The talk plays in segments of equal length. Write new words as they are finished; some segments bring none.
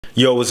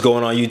Yo, what's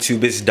going on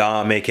YouTube? It's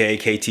Dom, aka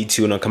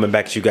KT2, and I'm coming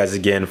back to you guys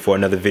again for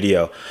another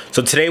video.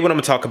 So today what I'm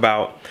gonna talk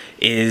about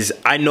is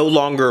I no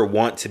longer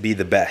want to be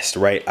the best,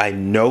 right? I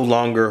no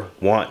longer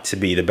want to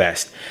be the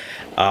best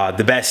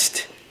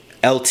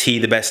LT,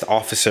 the best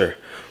officer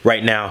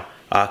right now.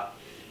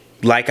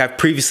 Like I've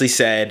previously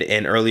said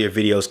in earlier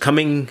videos,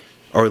 coming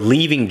or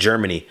leaving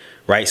Germany,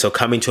 right? So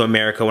coming to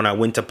America, when I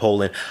went to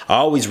Poland, I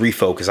always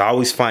refocus. I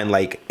always find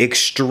like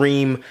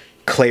extreme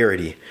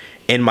clarity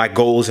in my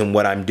goals and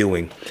what I'm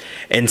doing.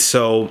 And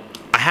so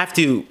I have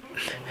to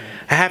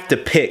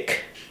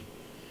pick,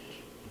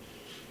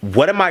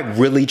 what am I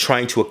really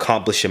trying to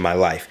accomplish in my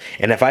life?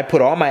 And if I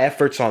put all my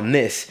efforts on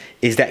this,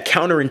 is that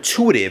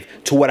counterintuitive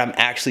to what I'm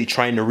actually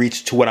trying to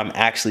reach, to what I'm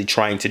actually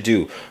trying to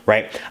do,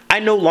 right? I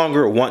no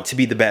longer want to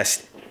be the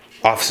best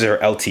officer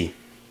LT.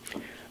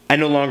 I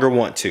no longer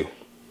want to,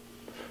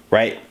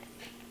 right?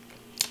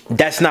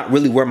 That's not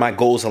really where my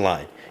goals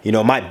align. You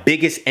know, my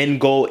biggest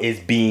end goal is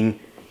being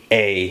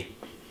a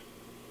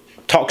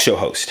talk show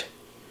host,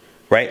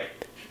 right?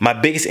 My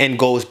biggest end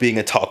goal is being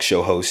a talk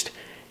show host.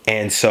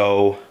 And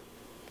so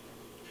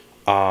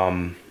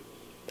I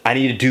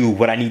need to do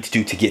what I need to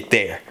do to get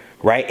there,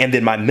 right? And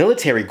then my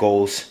military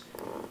goals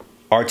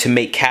are to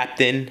make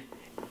captain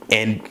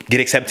and get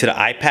accepted to the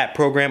IPAT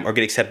program or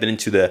get accepted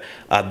into the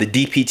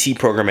DPT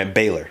program at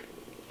Baylor,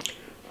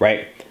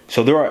 right?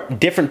 So there are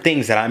different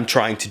things that I'm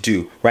trying to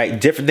do, right?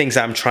 Different things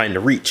I'm trying to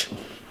reach.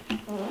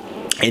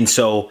 And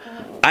so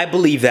I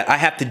believe that I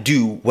have to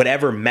do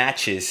whatever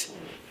matches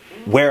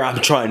where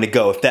I'm trying to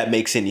go, if that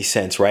makes any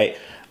sense, right?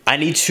 I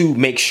need to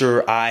make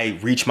sure I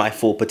reach my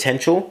full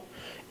potential.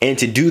 And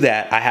to do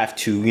that, I have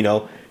to, you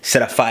know,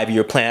 set a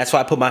 5-year plan. That's why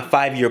I put my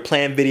 5-year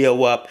plan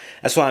video up.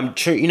 That's why I'm,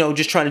 you know,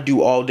 just trying to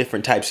do all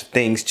different types of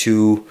things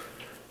to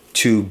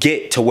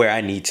get to where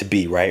I need to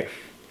be, right?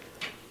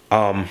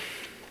 So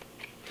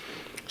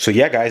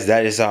yeah, guys,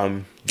 that is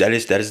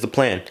the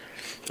plan.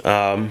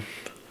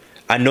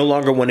 I no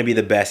longer want to be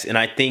the best, and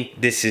I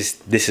think this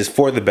is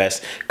for the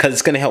best because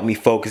it's going to help me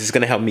focus. It's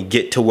going to help me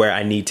get to where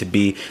I need to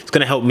be. It's going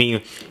to help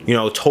me, you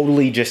know,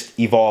 totally just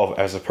evolve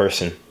as a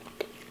person.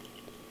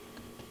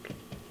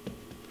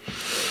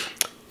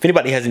 If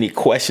anybody has any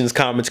questions,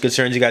 comments,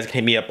 concerns, you guys can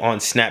hit me up on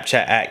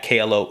Snapchat at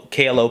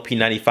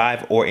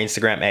KLOP95 or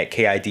Instagram at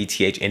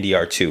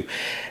KIDTHNDR2.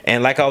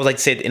 And like I always like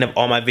to say at the end of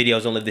all my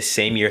videos, don't live the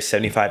same year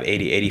 75,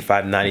 80,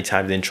 85, 90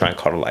 times, then try and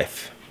call it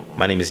life.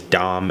 My name is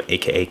Dom,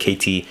 aka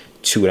KT2,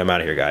 and I'm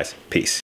out of here, guys. Peace.